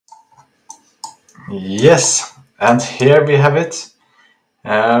Yes, and here we have it.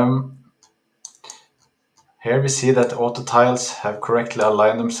 Um, Here we see that auto tiles have correctly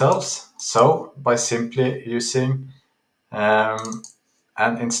aligned themselves. So by simply using an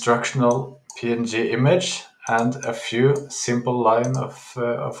instructional PNG image and a few simple line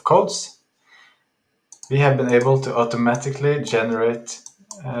of codes, we have been able to automatically generate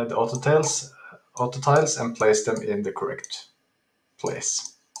the auto tiles and place them in the correct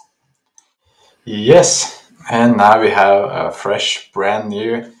place. Yes, and now we have a fresh, brand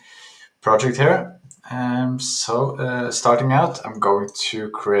new project here. Starting out, I'm going to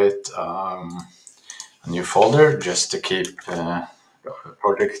create a new folder just to keep the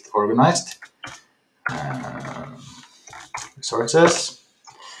project organized. Resources.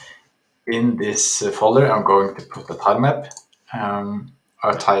 In this folder, I'm going to put a tile map,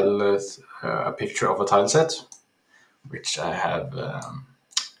 a picture of a tile set, which I have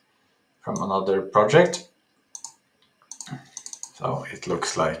from another project. So it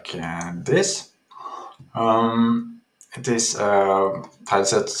looks like this. It is a tile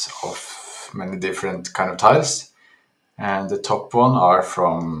set of many different kind of tiles, and the top one are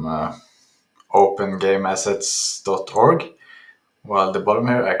from opengameassets.org, while the bottom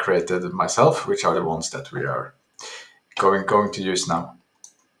here I created myself, which are the ones that we are going to use now.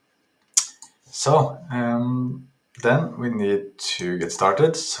 So then we need to get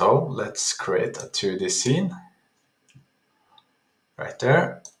started. So let's create a 2D scene right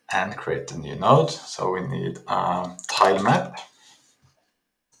there and create a new node. So we need a tile map.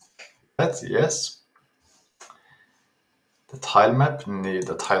 Yes. The tile map need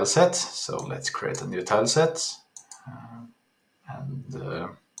a tile set. So let's create a new tile set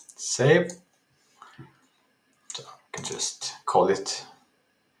and save. So we can just call it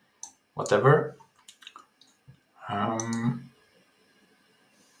whatever.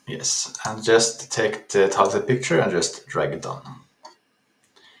 Yes, and just take the tile set picture and just drag it down.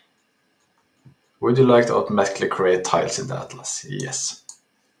 Would you like to automatically create tiles in the atlas? Yes.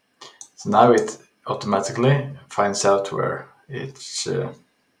 So now it automatically finds out where each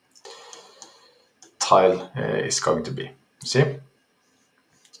tile is going to be. See?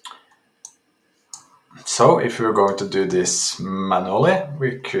 So if we were going to do this manually,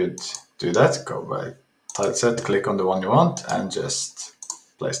 we could do that. Go by tile set, click on the one you want, and just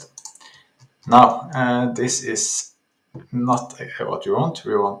place them. Now, this is not what we want.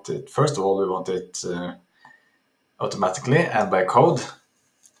 We want it, first of all, we want it automatically and by code.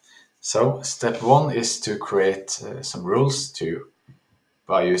 So step one is to create some rules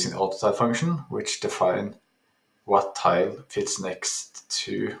by using the auto tile function, which define what tile fits next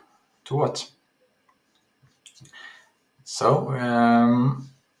to what. So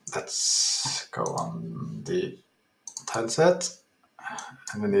let's go on the tile set,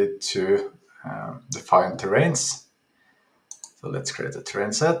 and we need to define terrains. So let's create a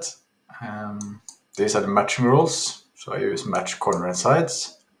terrain set. These are the matching rules. So I use match corner and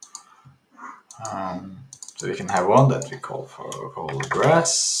sides. So we can have one that we call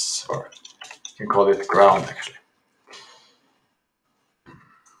grass, or you can call it ground actually.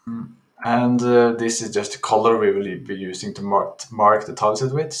 And this is just the color we will be using to mark the tile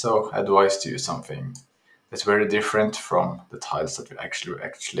set with. So I advise to use something that's very different from the tiles that we're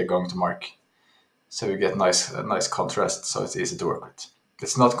actually going to mark. So we get a nice contrast, so it's easy to work with.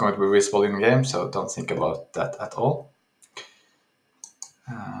 It's not going to be visible in game, so don't think about that at all.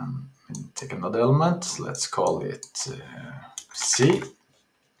 Take another element. Let's call it C.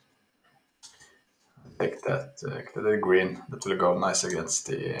 Take the green. That will go nice against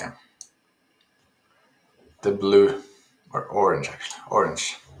the blue, or orange actually.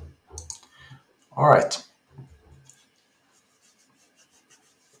 Orange. All right.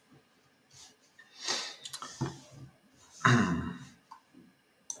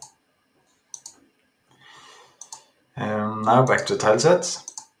 Now back to tile set.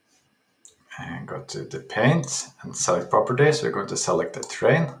 And go to the paint and select properties. We're going to select the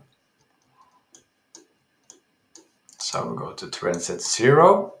terrain. So we'll go to terrain set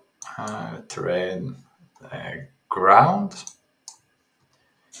 0, terrain ground.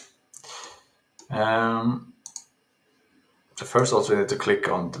 So first also we need to click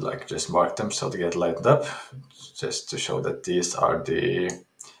on just mark them so they get lighted up, just to show that these are the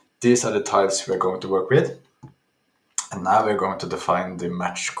tiles we're going to work with. And now we're going to define the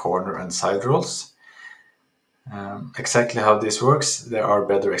match corner and side rules. Exactly how this works, there are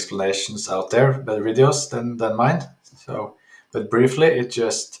better explanations out there, better videos than mine. So, but briefly, it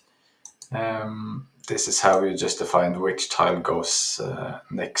just this is how you just define which tile goes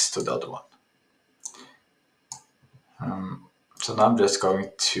next to the other one. So now I'm just going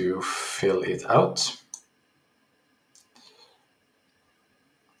to fill it out.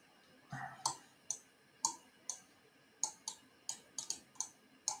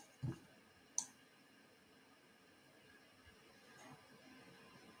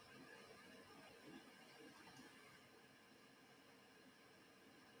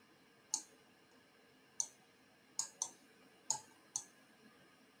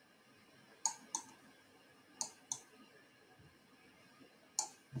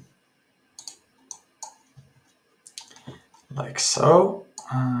 Like so.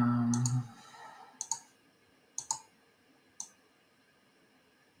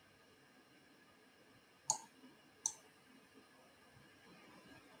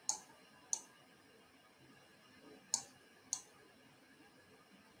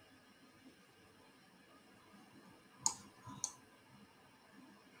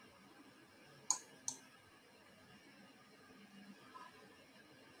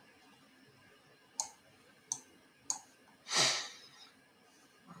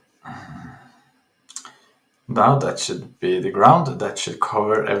 Now that should be the ground. That should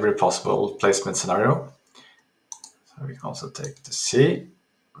cover every possible placement scenario. So we can also take the C.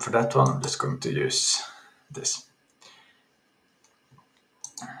 For that one, I'm just going to use this.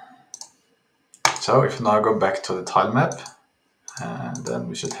 So if we now go back to the tile map, and then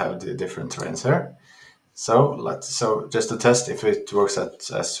we should have the different terrains here. So just to test if it works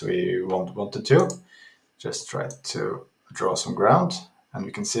as we wanted to, just try to draw some ground, and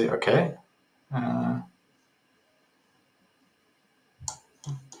we can see, okay,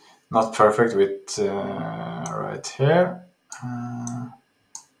 not perfect with right here.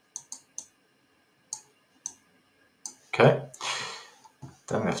 Okay,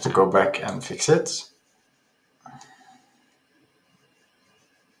 then we have to go back and fix it.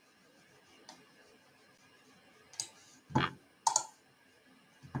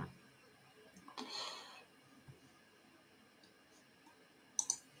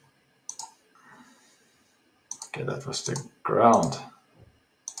 Okay, that was the ground.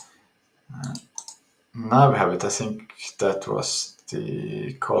 Now we have it. I think that was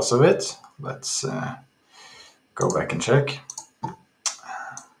the cause of it. Let's go back and check.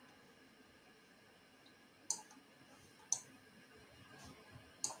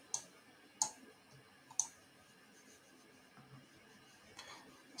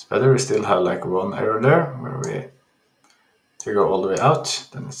 It's better. We still have like one error there where if we go all the way out,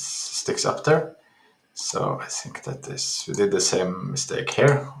 then it sticks up there. So I think that we did the same mistake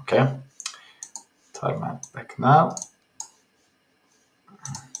here. Okay, tile map back now.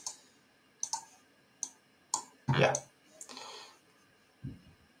 Yeah.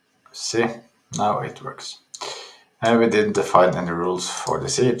 See, now it works. And we didn't define any rules for the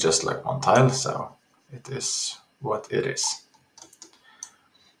sea, just like one tile, so it is what it is.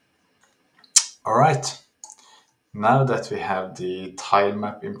 All right, now that we have the tile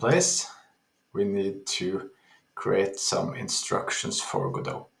map in place, we need to create some instructions for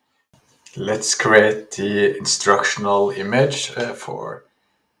Godot. Let's create the instructional image for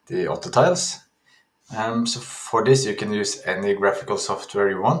the auto tiles. So for this, you can use any graphical software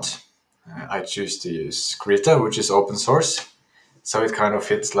you want. I choose to use Krita, which is open source. So it kind of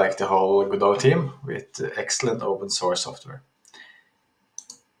fits like the whole Godot team with excellent open source software.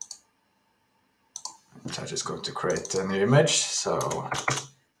 So I'm just going to create a new image. So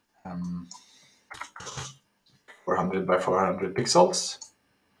 400 by 400 pixels.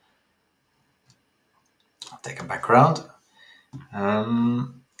 I'll take a background.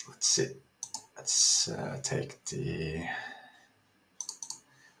 Let's see. Let's take the...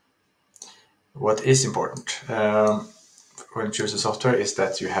 What is important when you choose a software is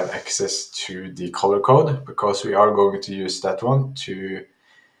that you have access to the color code, because we are going to use that one to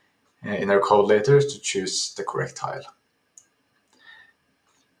in our code later to choose the correct tile.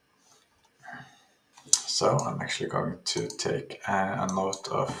 So I'm actually going to take a note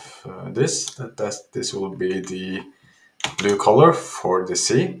of this, that this will be the blue color for the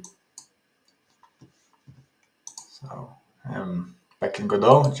sea. So back in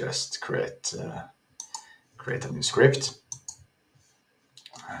Godot, just create a new script.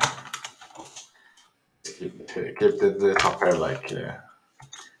 Keep the top here like a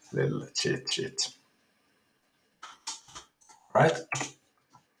little cheat sheet. Right.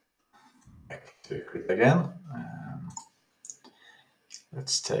 Back to it again.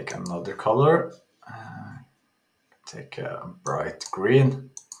 Let's take another color. Take a bright green.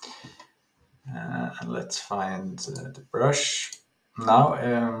 And let's find the brush. Now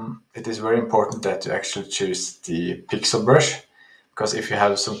it is very important that you actually choose the pixel brush, because if you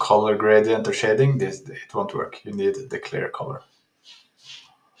have some color gradient or shading, it won't work. You need the clear color.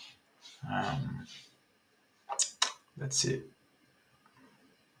 Let's see.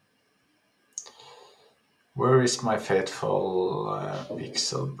 Where is my faithful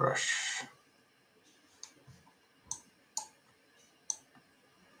pixel brush?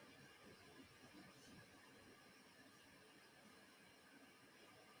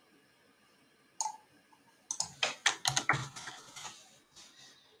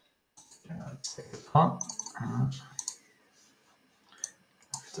 Let's take it on.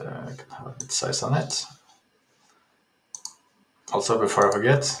 I can have a bit size on it. Also, before I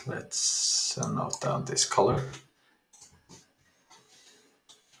forget, let's note down this color.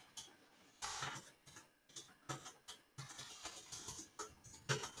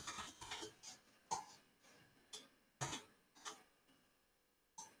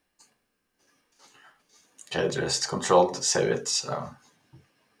 Okay, just control to save it. So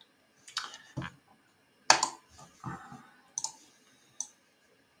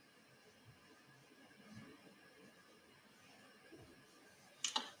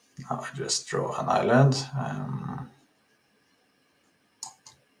now I just draw an island.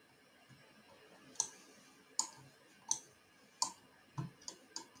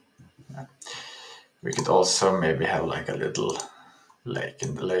 We could also maybe have like a little lake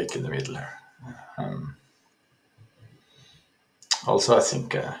in the middle here. Also, I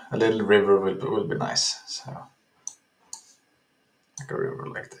think a little river will be nice. So, like a river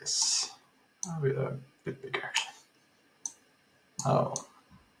like this, with a bit bigger actually. Oh.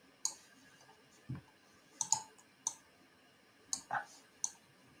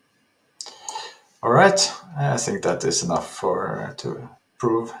 All right, I think that is enough to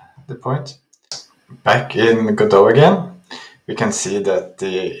prove the point. Back in Godot again, we can see that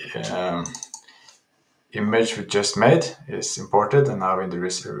the image we just made is imported and now in the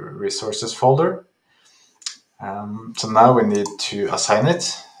resources folder. So now we need to assign it.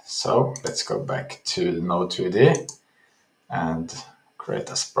 So let's go back to the node 2D and create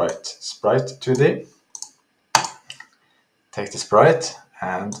a sprite 2D. Take the sprite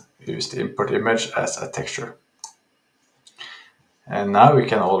and use the import image as a texture. And now we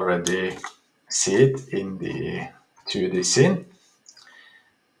can already see it in the 2D scene,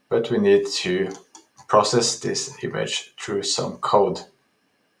 but we need to process this image through some code.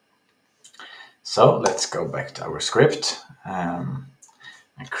 So let's go back to our script and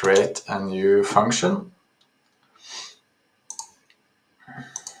create a new function.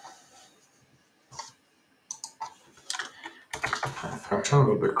 The function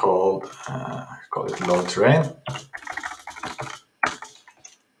will be called, call it load terrain.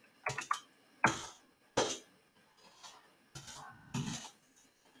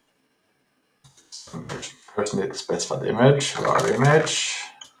 First need to specify the image, var image.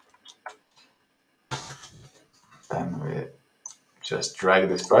 Then we just drag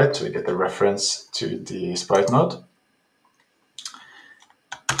the sprite so we get a reference to the sprite node.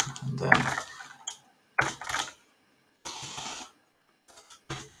 And then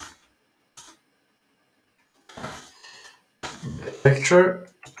the picture,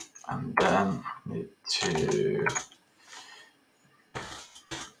 and then need to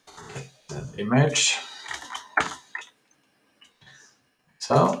get the image.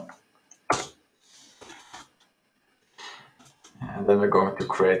 So, and then we're going to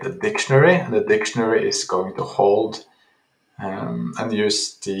create a dictionary, and the dictionary is going to hold and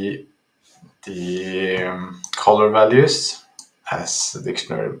use the color values as the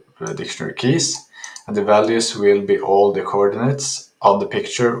dictionary keys, and the values will be all the coordinates on the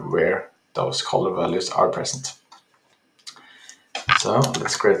picture where those color values are present. So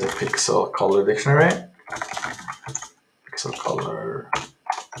let's create a pixel color dictionary. Pixel color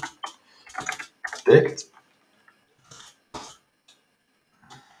dict.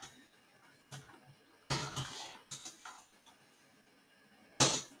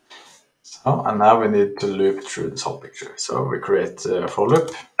 So, and now we need to loop through this whole picture. So we create a for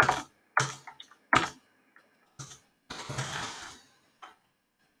loop.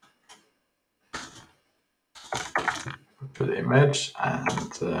 To the image and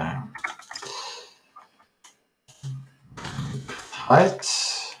height.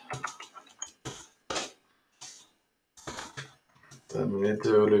 Then we need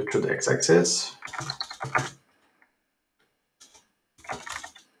to loop through the x-axis.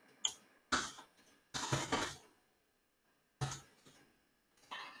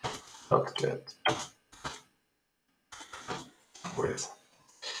 Get width.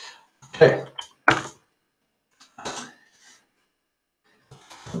 Okay.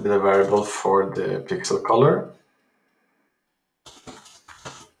 The variable for the pixel color.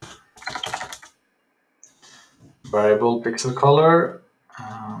 Variable pixel color.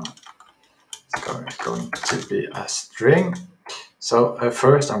 It's going to be a string. So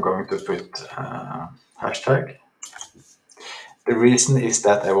first I'm going to put hashtag. The reason is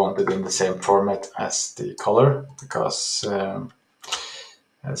that I want it in the same format as the color, because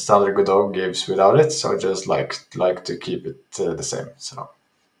standard Godot gives without it, so I just like to keep it the same. So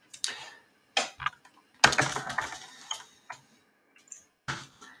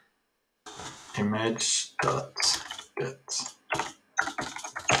image dot get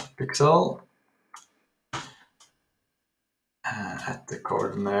pixel at the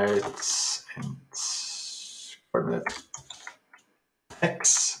coordinates int coordinate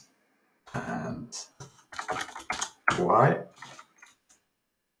x and y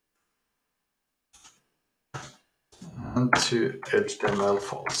and to HTML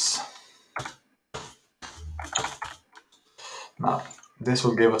false. Now this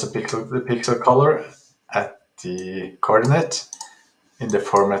will give us the pixel color at the coordinate in the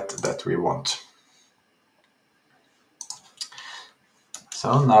format that we want.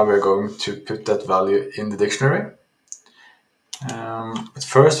 So now we're going to put that value in the dictionary. But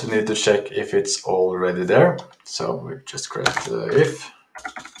first we need to check if it's already there. So we just create if.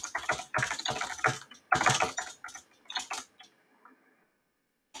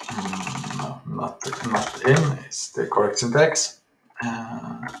 No, not in, it's the correct syntax.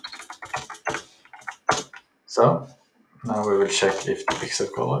 So now we will check if the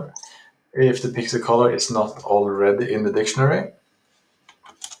pixel color. If the pixel color is not already in the dictionary,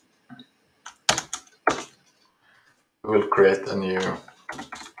 we will create a new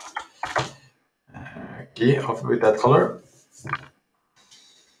key with that color.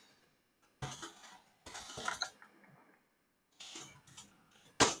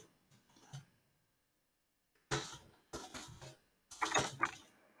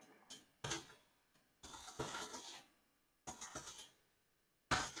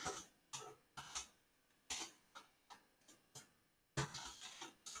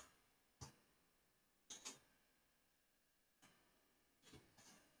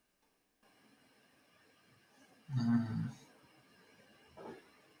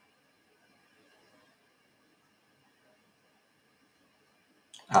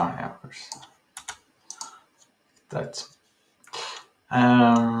 Oh yeah, of course. That.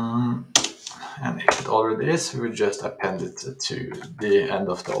 And if it already is, we will just append it to the end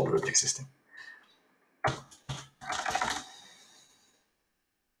of the already existing.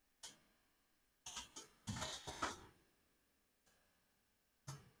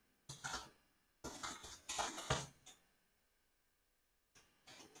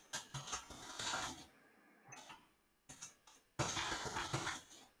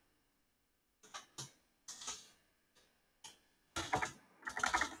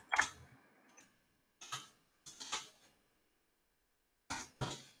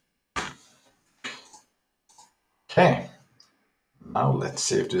 Okay, now let's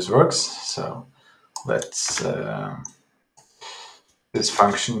see if this works. So let's this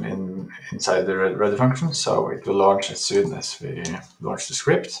function inside the ready function, so it will launch as soon as we launch the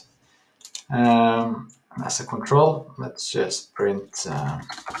script. As a control, let's just print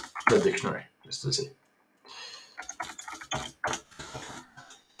the dictionary just to see.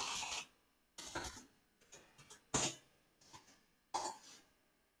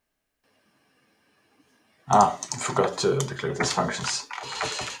 I forgot to declare these functions.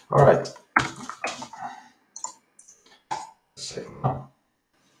 All right.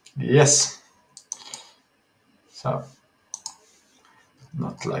 Yes. So,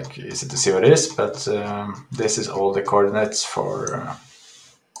 not like easy to see what it is, but this is all the coordinates for.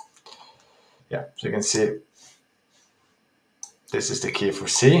 Yeah, so you can see this is the key for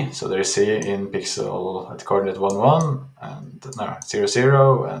C. So there's C in pixel at coordinate 1, 1, and no, 0,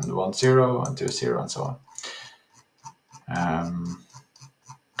 0, and 1, 0, and 2, 0, and so on.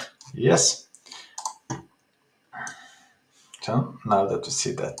 Yes. So now that we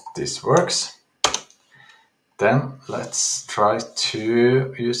see that this works, then let's try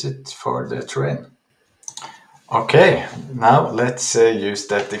to use it for the terrain. Okay, now let's use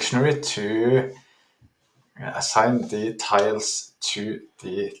that dictionary to assign the tiles to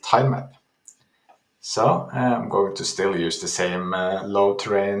the tile map. So I'm going to still use the same load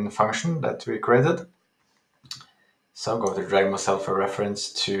terrain function that we created. So I'm going to drag myself a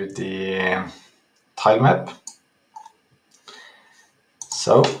reference to the tile map.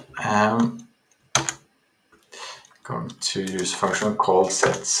 So I'm going to use a function called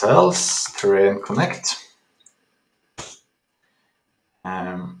set cells terrain connect.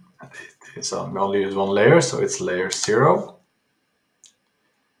 We only use one layer, so it's layer 0.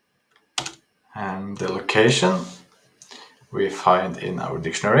 And the location we find in our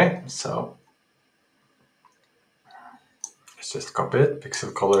dictionary. So Let's just copy it,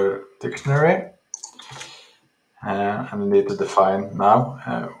 pixel color dictionary. And we need to define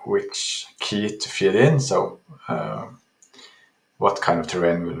now which key to feed in. So what kind of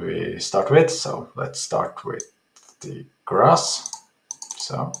terrain will we start with? So let's start with the grass.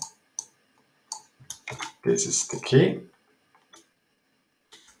 So this is the key.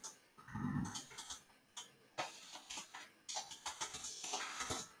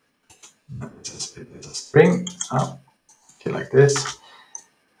 This is a string. Oh, key like this.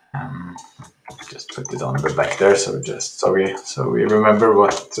 Just put it on the back there, so we remember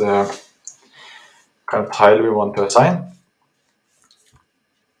what kind of tile we want to assign.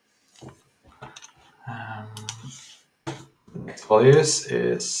 Next values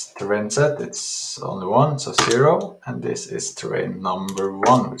is terrain set. It's only one, so 0, and this is terrain number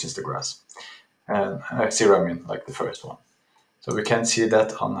 1, which is the grass. And 0, I mean like the first one. So we can see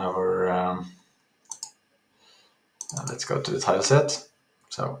that on our. Let's go to the tile set.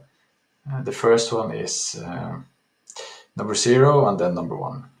 So the first one is number 0 and then number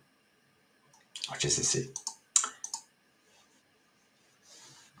 1, which is the C.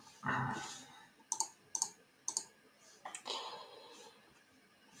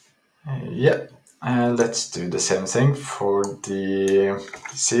 Yeah, let's do the same thing for the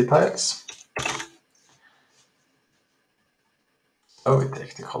C tiles. So we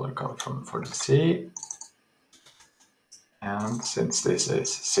take the color code for the C. And since this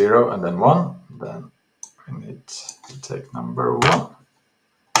is 0 and then 1, then we need to take number 1.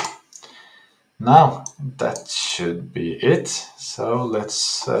 Now that should be it. So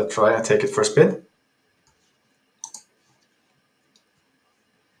let's try and take it for a spin.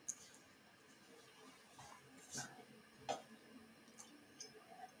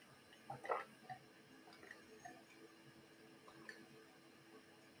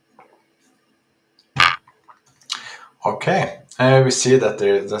 Okay, we see that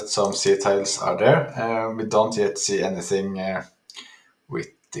some C tiles are there. We don't yet see anything with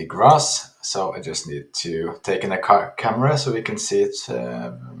the grass, so I just need to take in a camera so we can see it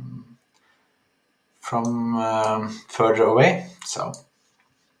from further away. So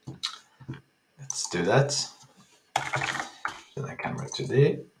let's do that. Then the camera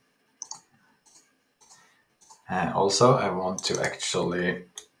 2D. Also, I want to actually.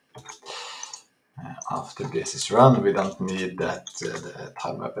 After this is run, we don't need that the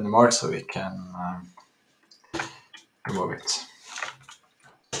tile map anymore, so we can remove it.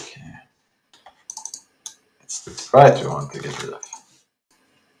 Okay. It's the sprite we want to get rid of.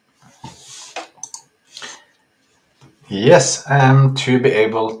 Yes, and to be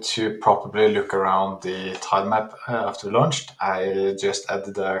able to properly look around the tile map after launched, I just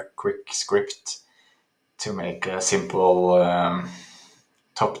added a quick script to make a simple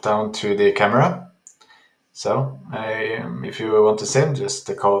top-down 2D camera. So if you want to sim, just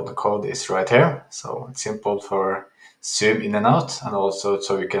the code is right here. So it's simple for zoom in and out, and also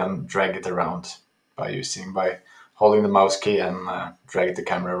so you can drag it around by holding the mouse key and drag the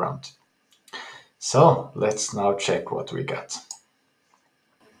camera around. So let's now check what we got.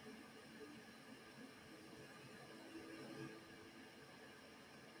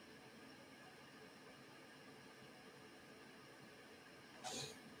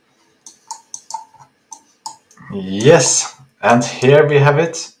 Yes, and here we have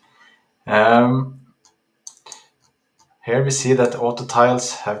it. Here we see that auto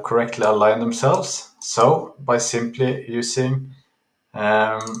tiles have correctly aligned themselves. So by simply using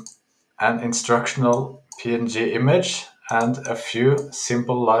an instructional PNG image and a few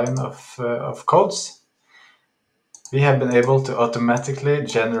simple line of codes, we have been able to automatically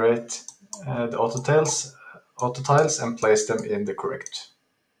generate the auto tiles and place them in the correct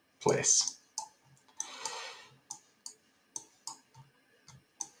place.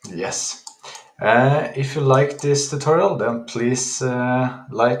 Yes. If you like this tutorial, then please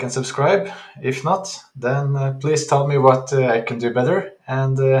like and subscribe. If not, then please tell me what I can do better.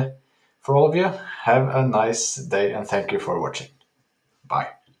 And for all of you, have a nice day and thank you for watching.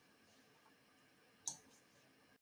 Bye.